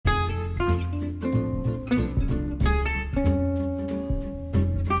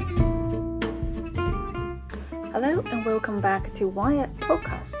Hello and welcome back to Wyatt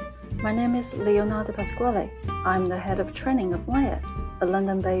Podcast. My name is Leonardo Pasquale. I'm the head of training of Wyatt, a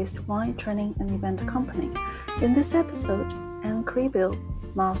London-based wine training and event company. In this episode, Anne Kriebel,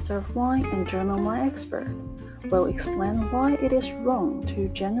 Master of Wine and German wine expert, will explain why it is wrong to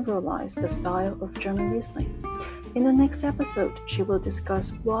generalize the style of German Riesling. In the next episode, she will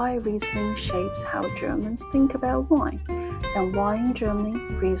discuss why Riesling shapes how Germans think about wine, and why in Germany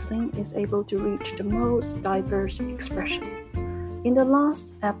Riesling is able to reach the most diverse expression. In the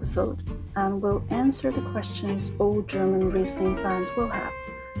last episode, Anne will answer the questions all German Riesling fans will have.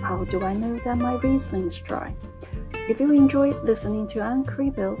 How do I know that my Riesling is dry? If you enjoyed listening to Anne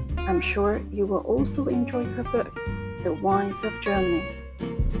Kriebel, I'm sure you will also enjoy her book, The Wines of Germany.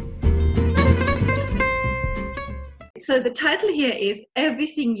 So the title here is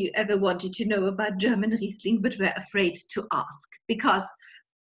Everything You Ever Wanted to Know About German Riesling But Were Afraid to Ask. Because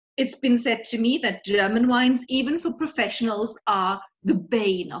it's been said to me that German wines, even for professionals, are the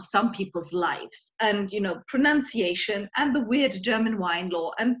bane of some people's lives. And, pronunciation and the weird German wine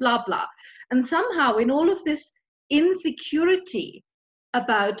law and blah, blah. And somehow in all of this insecurity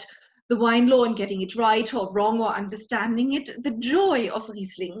about the wine law and getting it right or wrong or understanding it, the joy of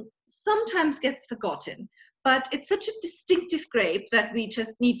Riesling sometimes gets forgotten. But it's such a distinctive grape that we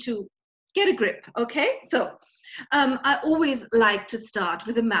just need to get a grip, okay? So I always like to start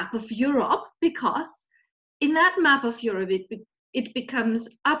with a map of Europe, because in that map of Europe, it becomes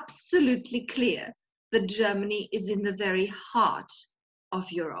absolutely clear that Germany is in the very heart of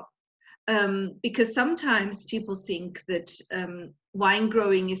Europe. Because sometimes people think that wine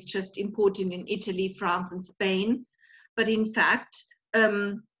growing is just important in Italy, France, and Spain. But in fact,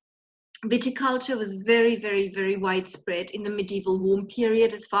 viticulture was very, very, very widespread in the medieval warm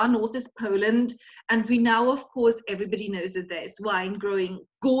period as far north as Poland. And we now, of course, everybody knows that there's wine growing,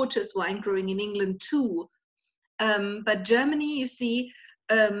 gorgeous wine growing in England too. But Germany, you see,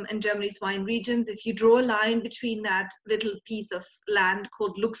 and Germany's wine regions, if you draw a line between that little piece of land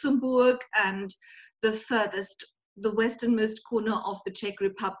called Luxembourg and the westernmost corner of the Czech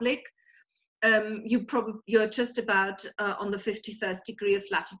Republic, you're just about on the 51st degree of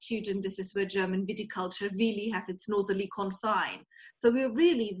latitude, and this is where German viticulture really has its northerly confine. So we're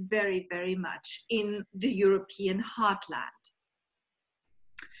really very, very much in the European heartland.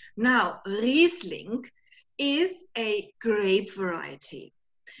 Now, Riesling is a grape variety,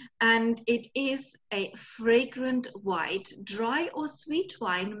 and it is a fragrant white, dry or sweet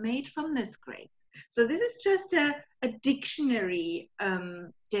wine made from this grape. So this is just a dictionary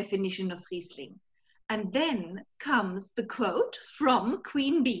definition of Riesling. And then comes the quote from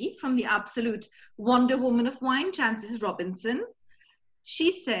Queen Bee, from the absolute Wonder Woman of wine, Jancis Robinson.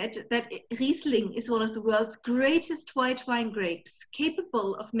 She said that Riesling is one of the world's greatest white wine grapes,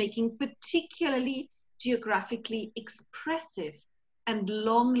 capable of making particularly geographically expressive and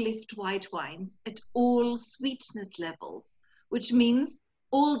long-lived white wines at all sweetness levels, which means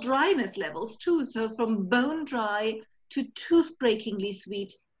all dryness levels too, so from bone dry to tooth-breakingly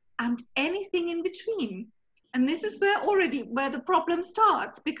sweet and anything in between. And this is where the problem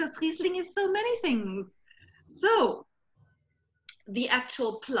starts, because Riesling is so many things. So the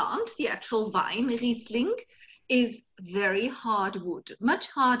actual plant, the actual vine, Riesling, is very hard wood, much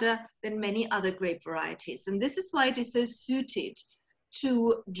harder than many other grape varieties. And this is why it is so suited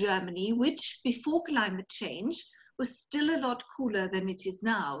to Germany, which before climate change was still a lot cooler than it is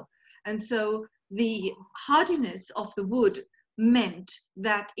now. And so the hardiness of the wood meant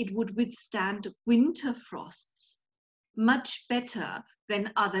that it would withstand winter frosts much better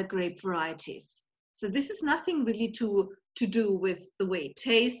than other grape varieties. So this is nothing really to do with the way it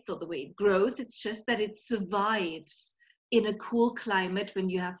tastes or the way it grows. It's just that it survives in a cool climate when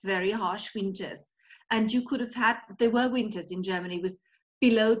you have very harsh winters. And there were winters in Germany with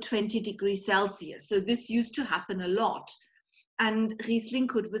below 20 degrees Celsius. So this used to happen a lot, and Riesling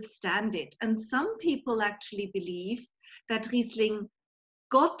could withstand it. And some people actually believe that Riesling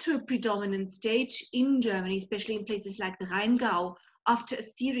got to a predominant stage in Germany, especially in places like the Rheingau, after a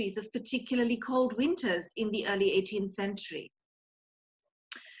series of particularly cold winters in the early 18th century.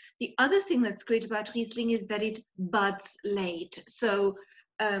 The other thing that's great about Riesling is that it buds late. So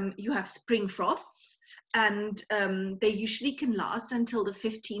you have spring frosts, and they usually can last until the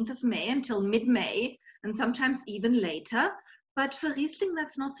 15th of May, until mid-May, and sometimes even later. But for Riesling,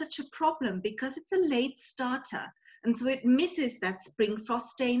 that's not such a problem, because it's a late starter. And so it misses that spring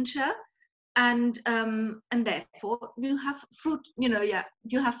frost danger. And therefore you have fruit,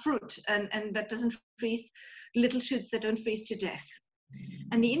 you have fruit, and that doesn't freeze, little shoots that don't freeze to death.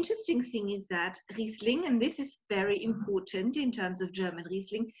 And the interesting thing is that Riesling, and this is very important in terms of German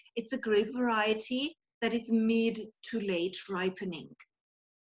Riesling, it's a grape variety that is mid to late ripening.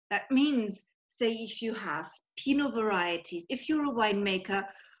 That means, say, if you have Pinot varieties, if you're a winemaker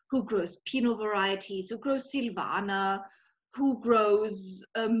who grows Pinot varieties, who grows Silvaner, who grows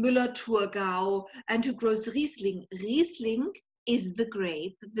Müller-Thurgau, and who grows Riesling. Riesling is the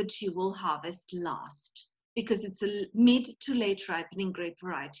grape that you will harvest last, because it's a mid to late ripening grape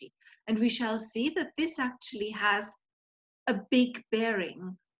variety. And we shall see that this actually has a big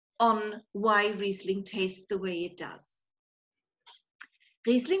bearing on why Riesling tastes the way it does.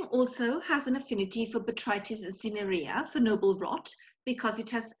 Riesling also has an affinity for Botrytis cinerea, for noble rot, because it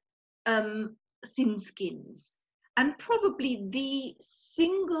has thin skins. And probably the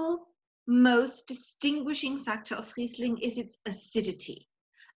single most distinguishing factor of Riesling is its acidity.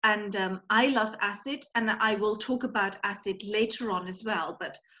 And I love acid, and I will talk about acid later on as well.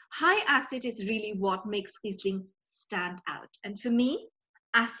 But high acid is really what makes Riesling stand out. And for me,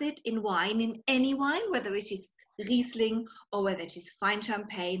 acid in wine, in any wine, whether it is Riesling or whether it is fine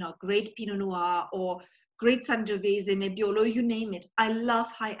Champagne or great Pinot Noir or great Sangiovese, Nebbiolo, you name it. I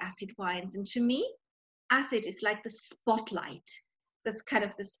love high acid wines. And to me, acid is like the spotlight. That's kind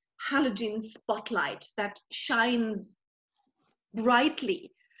of this halogen spotlight that shines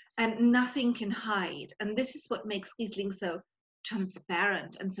brightly and nothing can hide. And this is what makes Riesling so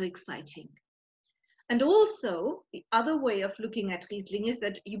transparent and so exciting. And also, the other way of looking at Riesling is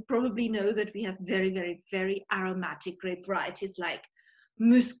that you probably know that we have very, very, very aromatic grape varieties like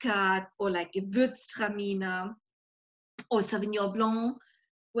Muscat or like Gewürztraminer or Sauvignon Blanc,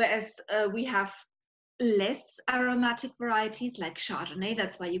 whereas we have less aromatic varieties like Chardonnay.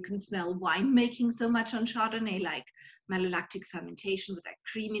 That's why you can smell winemaking so much on Chardonnay, like malolactic fermentation with that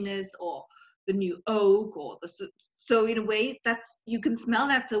creaminess, or the new oak, or so in a way that's, you can smell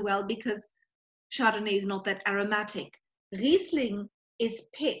that so well because Chardonnay is not that aromatic. Riesling is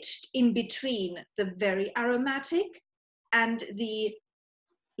pitched in between the very aromatic and the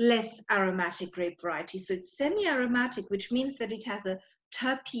less aromatic grape variety. So it's semi-aromatic, which means that it has a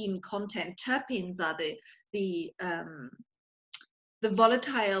terpene content. Terpenes are the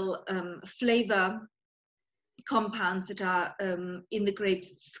volatile flavor compounds that are in the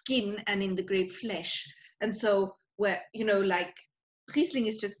grape's skin and in the grape flesh. And so where, you know, like Riesling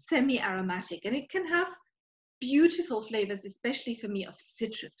is just semi-aromatic, and it can have beautiful flavors, especially for me, of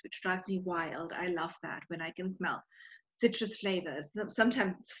citrus, which drives me wild. I love that when I can smell citrus flavors.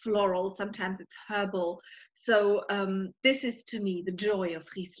 Sometimes it's floral, sometimes it's herbal. So this is, to me, the joy of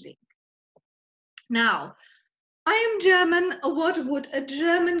Riesling. Now, I am German. What would a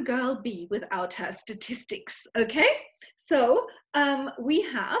German girl be without her statistics? Okay, so we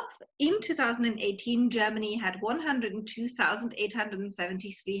have, in 2018, Germany had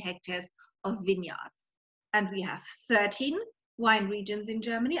 102,873 hectares of vineyards. And we have 13 wine regions in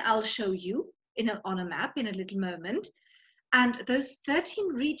Germany. I'll show you on a map in a little moment. And those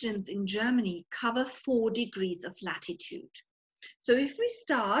 13 regions in Germany cover 4 degrees of latitude. So if we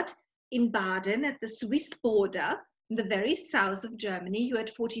start in Baden at the Swiss border, in the very south of Germany, you're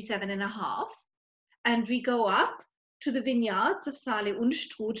at 47.5. And we go up to the vineyards of Saale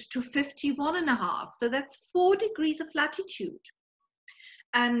Unstrut to 51.5. So that's 4 degrees of latitude.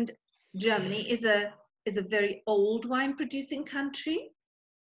 And Germany is a very old wine producing country,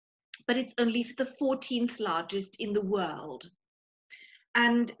 but it's only the 14th largest in the world.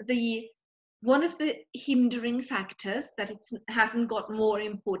 And one of the hindering factors that it hasn't got more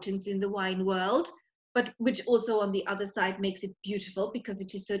importance in the wine world, but which also on the other side makes it beautiful because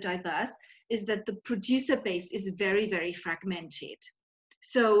it is so diverse, is that the producer base is very, very fragmented.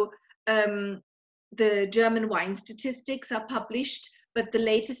 So the German wine statistics are published, but the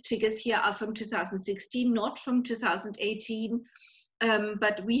latest figures here are from 2016, not from 2018.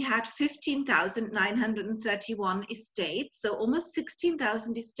 But we had 15,931 estates, so almost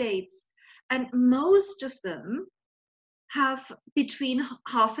 16,000 estates. And most of them have between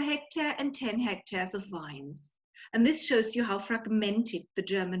half a hectare and 10 hectares of vines. And this shows you how fragmented the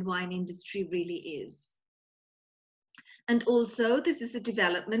German wine industry really is. And also, this is a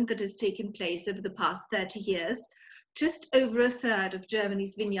development that has taken place over the past 30 years. Just over a third of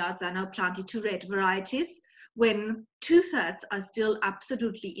Germany's vineyards are now planted to red varieties, when 2/3 are still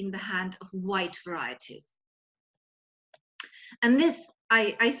absolutely in the hand of white varieties. And this,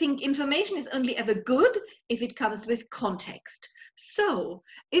 I think information is only ever good if it comes with context. So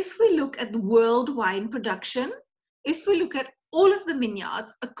if we look at the world wine production, if we look at all of the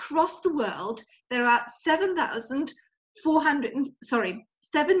vineyards across the world, there are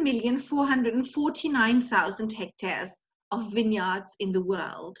 7,449,000 hectares of vineyards in the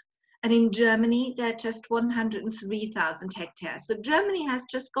world. And in Germany, there are just 103,000 hectares. So Germany has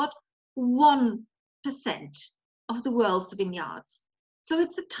just got one of the world's vineyards. So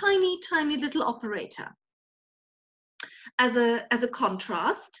it's a tiny, tiny little operator. As a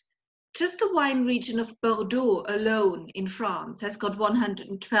contrast, just the wine region of Bordeaux alone in France has got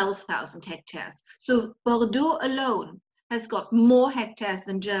 112,000 hectares. So Bordeaux alone has got more hectares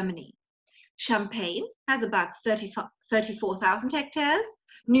than Germany. Champagne has about 34,000 hectares.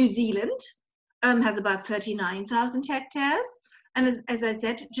 New Zealand has about 39,000 hectares. And as I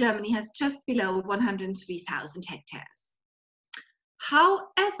said, Germany has just below 103,000 hectares.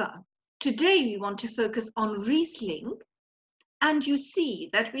 However, today we want to focus on Riesling. And you see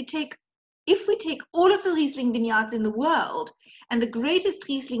that if we take all of the Riesling vineyards in the world and the greatest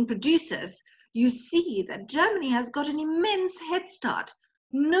Riesling producers, you see that Germany has got an immense head start.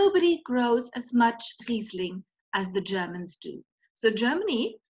 Nobody grows as much Riesling as the Germans do. So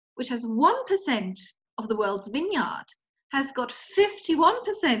Germany, which has 1% of the world's vineyard, has got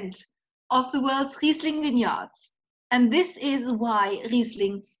 51% of the world's Riesling vineyards. And this is why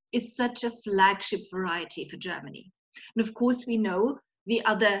Riesling is such a flagship variety for Germany. And of course, we know the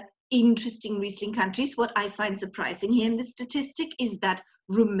other interesting Riesling countries. What I find surprising here in this statistic is that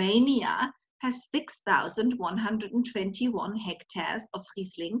Romania has 6,121 hectares of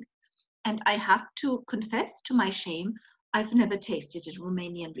Riesling. And I have to confess, to my shame, I've never tasted a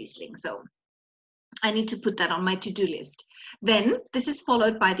Romanian Riesling. So I need to put that on my to-do list. Then this is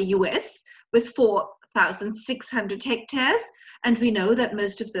followed by the US with 4,600 hectares. And we know that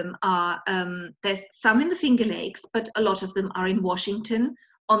most of them are, there's some in the Finger Lakes, but a lot of them are in Washington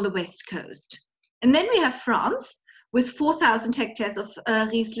on the West Coast. And then we have France with 4,000 hectares of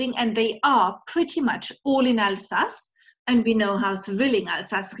Riesling, and they are pretty much all in Alsace. And we know how thrilling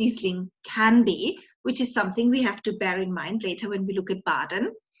Alsace Riesling can be, which is something we have to bear in mind later when we look at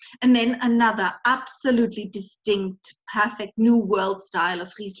Baden. And then another absolutely distinct, perfect new world style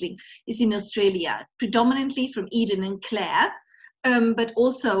of Riesling is in Australia, predominantly from Eden and Clare, but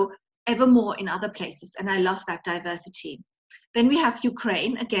also ever more in other places. And I love that diversity. Then we have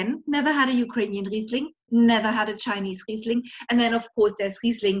Ukraine. Again, never had a Ukrainian Riesling, never had a Chinese Riesling. And then, of course, there's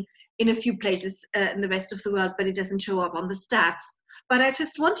Riesling in a few places in the rest of the world, but it doesn't show up on the stats. But I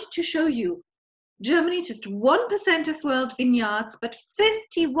just wanted to show you Germany, just 1% of world vineyards, but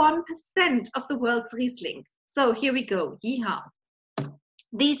 51% of the world's Riesling. So here we go. Yeehaw.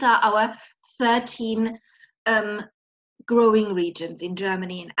 These are our 13 growing regions in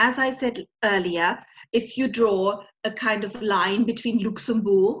Germany. And as I said earlier, if you draw a kind of line between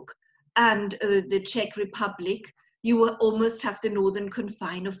Luxembourg and the Czech Republic, you will almost have the northern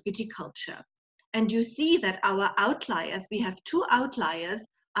confine of viticulture. And you see that our outliers, we have two outliers,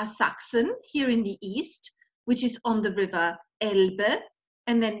 are Sachsen here in the east, which is on the river Elbe,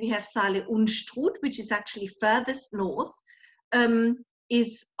 and then we have Saale-Unstrut, which is actually furthest north,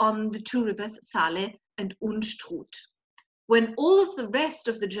 is on the two rivers Saale and Unstrut, when all of the rest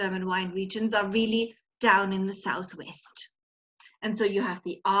of the German wine regions are really down in the southwest. And so you have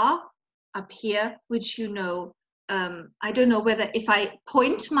the Ahr up here, which you know, I don't know whether if I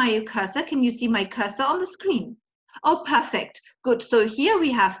point my cursor, can you see my cursor on the screen? Oh, perfect. Good. So here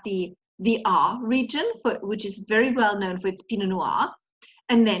we have the Ahr region, which is very well known for its Pinot Noir.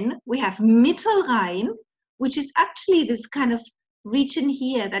 And then we have Mittelrhein, which is actually this kind of region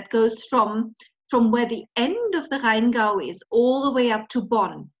here that goes from where the end of the Rheingau is all the way up to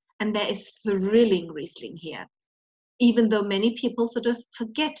Bonn. And there is thrilling Riesling here, even though many people sort of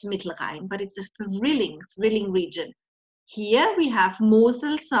forget Mittelrhein, but it's a thrilling, thrilling region. Here we have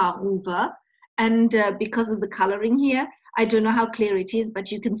Mosel, Saar-Ruwer, and because of the coloring here, I don't know how clear it is,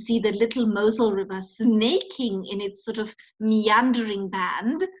 but you can see the little Mosel River snaking in its sort of meandering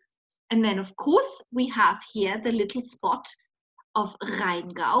band. And then, of course, we have here the little spot of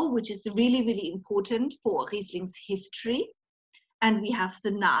Rheingau, which is really, really important for Riesling's history. And we have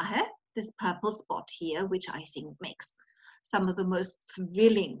the Nahe, this purple spot here, which I think makes some of the most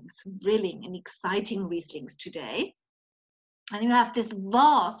thrilling and exciting Rieslings today. And you have this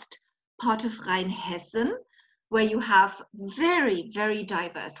vast part of Rheinhessen, where you have very, very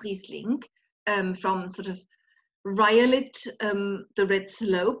diverse Riesling from sort of Riolet, the Red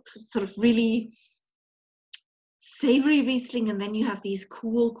Slope, sort of really savory Riesling, and then you have these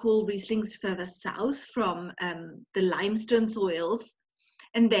cool Rieslings further south from the limestone soils.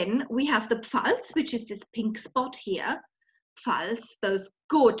 And then we have the Pfalz, which is this pink spot here. Pfalz, those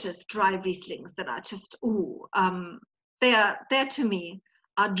gorgeous dry Rieslings that are just, they're to me,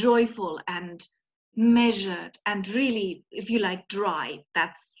 are joyful and measured and really, if you like, dry.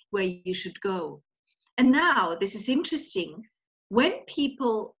 That's where you should go. And now, this is interesting. When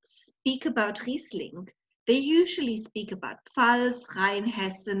people speak about Riesling, they usually speak about Pfalz,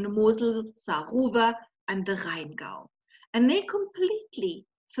 Rheinhessen, Mosel, Saarruwer, and the Rheingau. And they completely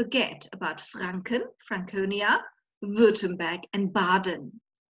forget about Franken, Franconia, Württemberg, and Baden.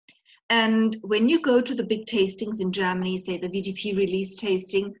 And when you go to the big tastings in Germany, say the VDP release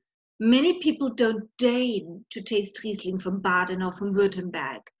tasting, many people don't deign to taste Riesling from Baden or from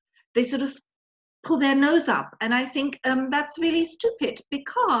Württemberg. They sort of pull their nose up. And I think that's really stupid,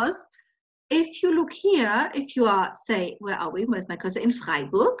 because if you look here, if you are, say, where are we? Where's my cursor? In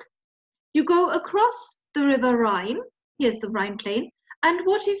Freiburg. You go across the River Rhine. Here's the Rhine plain. And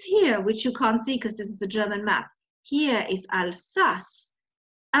what is here, which you can't see because this is a German map? Here is Alsace.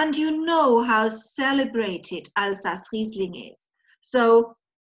 And you know how celebrated Alsace Riesling is. So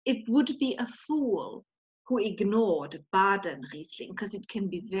it would be a fool who ignored Baden Riesling, because it can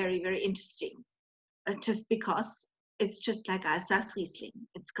be very, very interesting. Just because it's just like Alsace Riesling.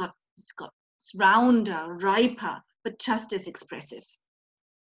 It's rounder, riper, but just as expressive.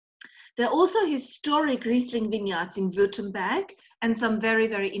 There are also historic Riesling vineyards in Württemberg and some very,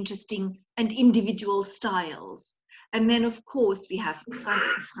 very interesting and individual styles. And then, of course, we have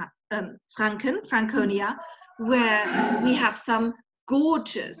Franken, Franconia, where we have some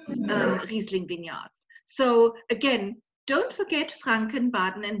gorgeous Riesling vineyards. So again, don't forget Franken,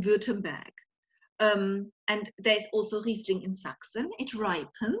 Baden, and Württemberg. And there's also Riesling in Saxon. It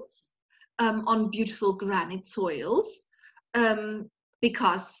ripens on beautiful granite soils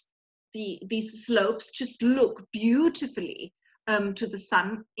because these slopes just look beautifully to the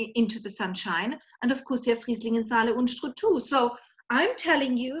sun, into the sunshine. And of course, you have Riesling in Saale Unstrut too. So I'm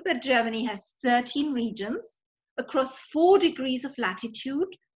telling you that Germany has 13 regions across 4 degrees of latitude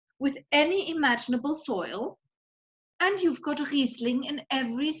with any imaginable soil. And you've got Riesling in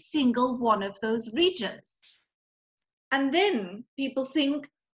every single one of those regions. And then people think,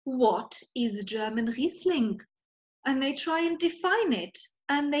 what is German Riesling? And they try and define it.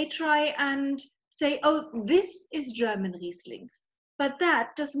 And they try and say, oh, this is German Riesling. But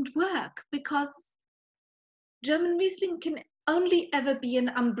that doesn't work, because German Riesling can only ever be an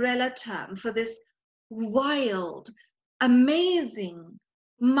umbrella term for this wild, amazing,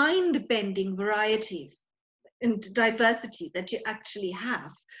 mind-bending varieties and diversity that you actually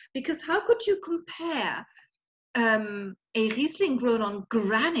have. Because how could you compare a Riesling grown on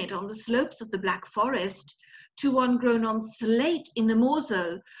granite on the slopes of the Black Forest to one grown on slate in the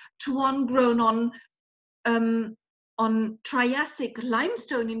Mosel, to one grown on Triassic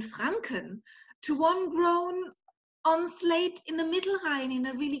limestone in Franken, to one grown on slate in the Middle Rhine in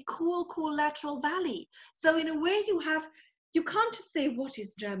a really cool lateral valley? So in a way you can't just say what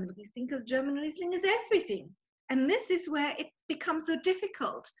is German Riesling, because German Riesling is everything. And this is where it becomes so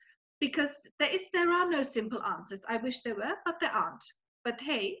difficult, because there are no simple answers. I wish there were, but there aren't. But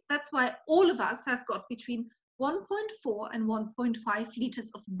hey, that's why all of us have got between 1.4 and 1.5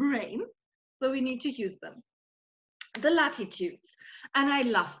 liters of brain, so we need to use them. The latitudes. And I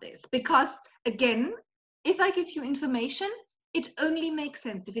love this, because again, if I give you information, it only makes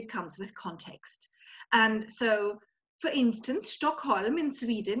sense if it comes with context. And so, for instance, Stockholm in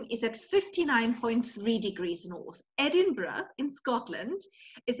Sweden is at 59.3 degrees north. Edinburgh in Scotland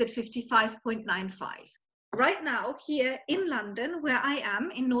is at 55.95. Right now, here in London, where I am,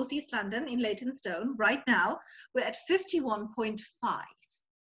 in northeast London, in Leytonstone, right now, we're at 51.5.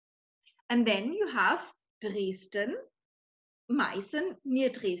 And then you have Dresden, Meissen, near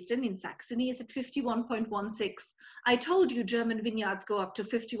Dresden in Saxony, is at 51.16. I told you German vineyards go up to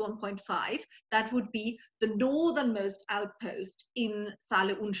 51.5. That would be the northernmost outpost in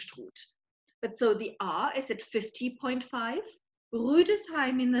Saale Unstrut. But so the R is at 50.5.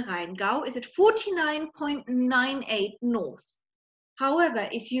 Rüdesheim in the Rheingau is at 49.98 north. However,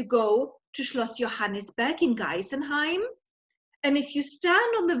 if you go to Schloss Johannisberg in Geisenheim, and if you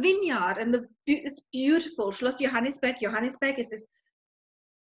stand on the vineyard, and it's beautiful, Schloss Johannisberg. Johannisberg is this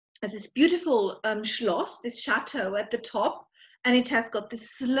beautiful Schloss, this chateau at the top, and it has got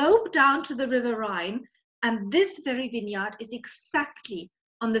this slope down to the River Rhine. And this very vineyard is exactly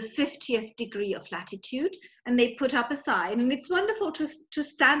on the 50th degree of latitude. And they put up a sign, and it's wonderful to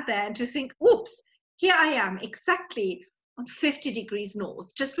stand there and to think, oops, here I am exactly on 50 degrees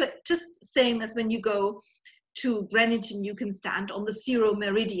north, just same as when you go to Greenwich and you can stand on the 0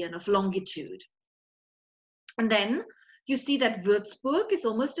 meridian of longitude. And then you see that Würzburg is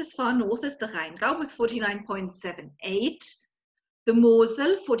almost as far north as the Rheingau with 49.78, the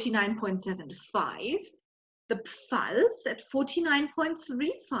Mosel 49.75, the Pfalz at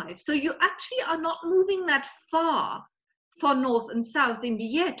 49.35. So you actually are not moving that far for north and south, and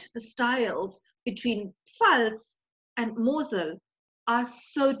yet the styles between Pfalz and Mosel are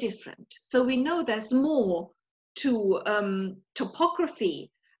so different. So we know there's more to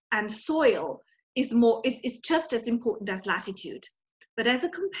topography, and soil is just as important as latitude. But as a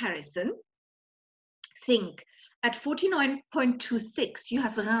comparison, think at 49.26 you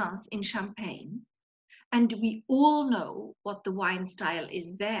have Reims in Champagne, and we all know what the wine style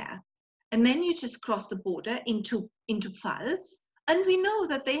is there. And then you just cross the border into Pfalz, and we know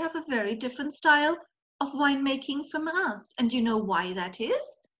that they have a very different style of winemaking from Reims. And you know why that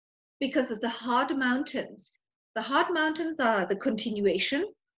is? Because of the hard mountains. The hard mountains are the continuation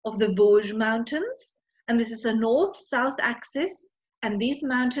of the Vosges Mountains, and this is a north-south axis, and these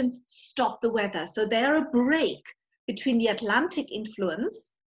mountains stop the weather. So they're a break between the Atlantic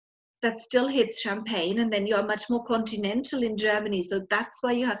influence that still hits Champagne, and then you are much more continental in Germany. So that's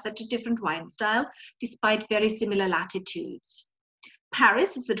why you have such a different wine style, despite very similar latitudes.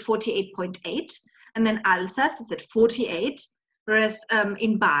 Paris is at 48.8, and then Alsace is at 48, whereas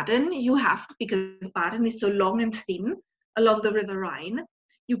in Baden, you have, because Baden is so long and thin along the River Rhine,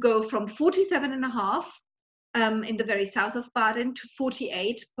 you go from 47.5 in the very south of Baden to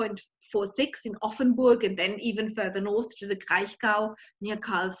 48.46 in Offenburg, and then even further north to the Kraichgau near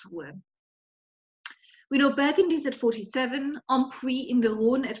Karlsruhe. We know Burgundy is at 47, Ampuis in the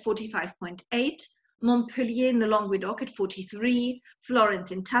Rhône at 45.8, Montpellier in the Languedoc at 43,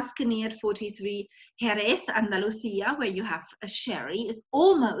 Florence in Tuscany at 43, Jerez, Andalusia, where you have a sherry, is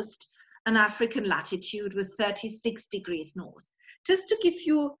almost an African latitude with 36 degrees north. Just to give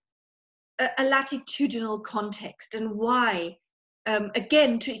you a latitudinal context and why,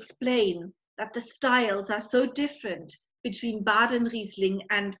 again, to explain that the styles are so different between Baden Riesling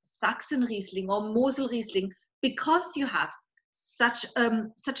and Sachsen Riesling or Mosel Riesling, because you have such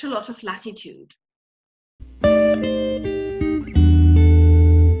a lot of latitude.